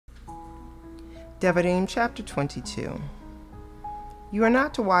Devarim chapter 22. You are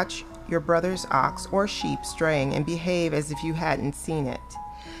not to watch your brother's ox or sheep straying and behave as if you hadn't seen it.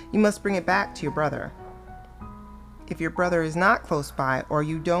 You must bring it back to your brother. If your brother is not close by, or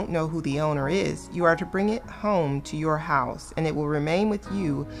you don't know who the owner is, you are to bring it home to your house, and it will remain with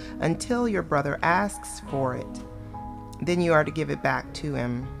you until your brother asks for it. Then you are to give it back to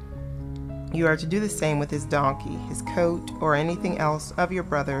him. You are to do the same with his donkey, his coat, or anything else of your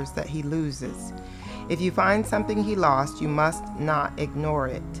brother's that he loses. If you find something he lost, you must not ignore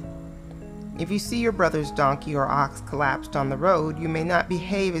it. If you see your brother's donkey or ox collapsed on the road, you may not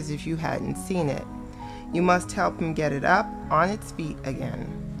behave as if you hadn't seen it. You must help him get it up on its feet again.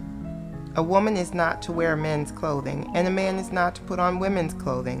 A woman is not to wear men's clothing, and a man is not to put on women's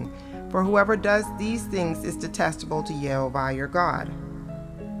clothing, for whoever does these things is detestable to Jehovah your God.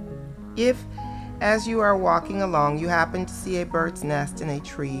 If, as you are walking along, you happen to see a bird's nest in a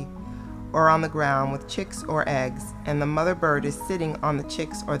tree or on the ground with chicks or eggs, and the mother bird is sitting on the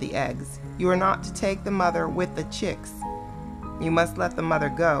chicks or the eggs, you are not to take the mother with the chicks. You must let the mother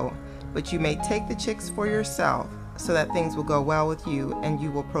go, but you may take the chicks for yourself, so that things will go well with you and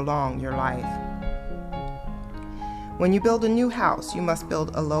you will prolong your life. When you build a new house, you must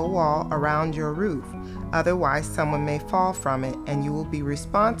build a low wall around your roof, otherwise someone may fall from it and you will be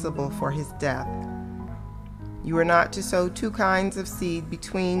responsible for his death. You are not to sow two kinds of seed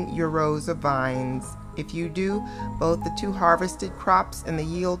between your rows of vines. If you do, both the two harvested crops and the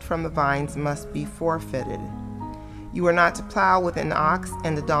yield from the vines must be forfeited. You are not to plow with an ox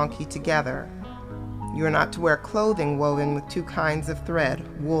and a donkey together. You are not to wear clothing woven with two kinds of thread,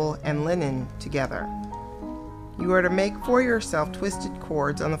 wool and linen, together. You are to make for yourself twisted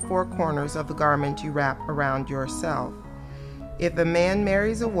cords on the four corners of the garment you wrap around yourself. If a man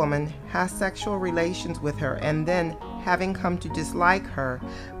marries a woman, has sexual relations with her, and then, having come to dislike her,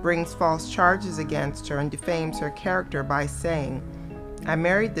 brings false charges against her and defames her character by saying, I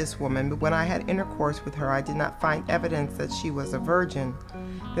married this woman, but when I had intercourse with her I did not find evidence that she was a virgin,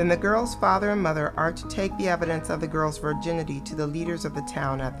 then the girl's father and mother are to take the evidence of the girl's virginity to the leaders of the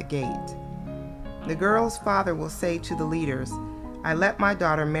town at the gate. The girl's father will say to the leaders, I let my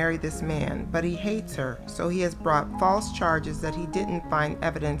daughter marry this man, but he hates her, so he has brought false charges that he didn't find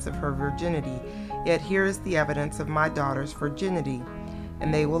evidence of her virginity, yet here is the evidence of my daughter's virginity.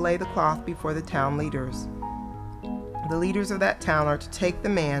 And they will lay the cloth before the town leaders. The leaders of that town are to take the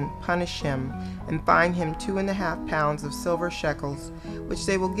man, punish him, and fine him 2.5 pounds of silver shekels, which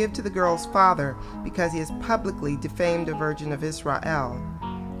they will give to the girl's father, because he has publicly defamed a virgin of Israel.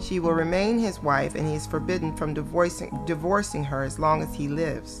 She will remain his wife, and he is forbidden from divorcing her as long as he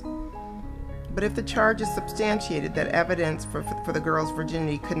lives. But if the charge is substantiated that evidence for the girl's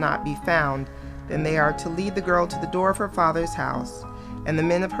virginity could not be found, then they are to lead the girl to the door of her father's house, and the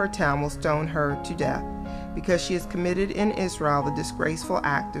men of her town will stone her to death, because she has committed in Israel the disgraceful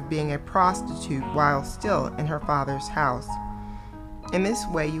act of being a prostitute while still in her father's house. In this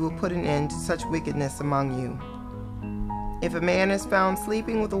way you will put an end to such wickedness among you. If a man is found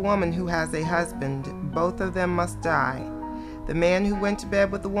sleeping with a woman who has a husband, both of them must die, the man who went to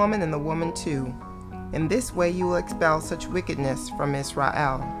bed with the woman and the woman too. In this way you will expel such wickedness from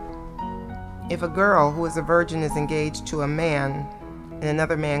Israel. If a girl who is a virgin is engaged to a man, and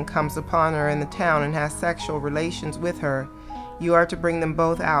another man comes upon her in the town and has sexual relations with her, you are to bring them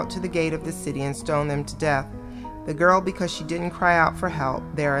both out to the gate of the city and stone them to death, the girl because she didn't cry out for help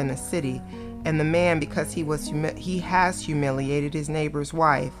there in the city, and the man because he has humiliated his neighbor's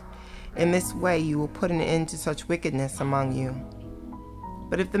wife. In this way you will put an end to such wickedness among you.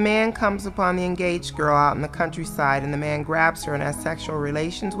 But if the man comes upon the engaged girl out in the countryside, and the man grabs her and has sexual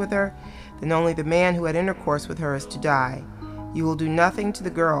relations with her, then only the man who had intercourse with her is to die. You will do nothing to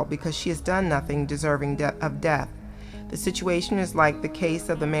the girl, because she has done nothing deserving of death. The situation is like the case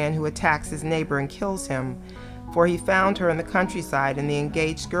of the man who attacks his neighbor and kills him, for he found her in the countryside, and the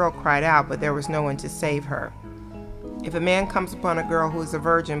engaged girl cried out, but there was no one to save her. If a man comes upon a girl who is a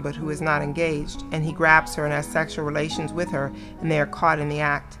virgin but who is not engaged, and he grabs her and has sexual relations with her, and they are caught in the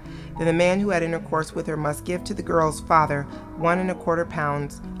act, then the man who had intercourse with her must give to the girl's father 1.25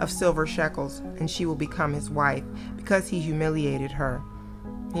 pounds of silver shekels, and she will become his wife, because he humiliated her.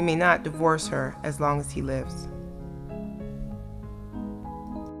 He may not divorce her as long as he lives.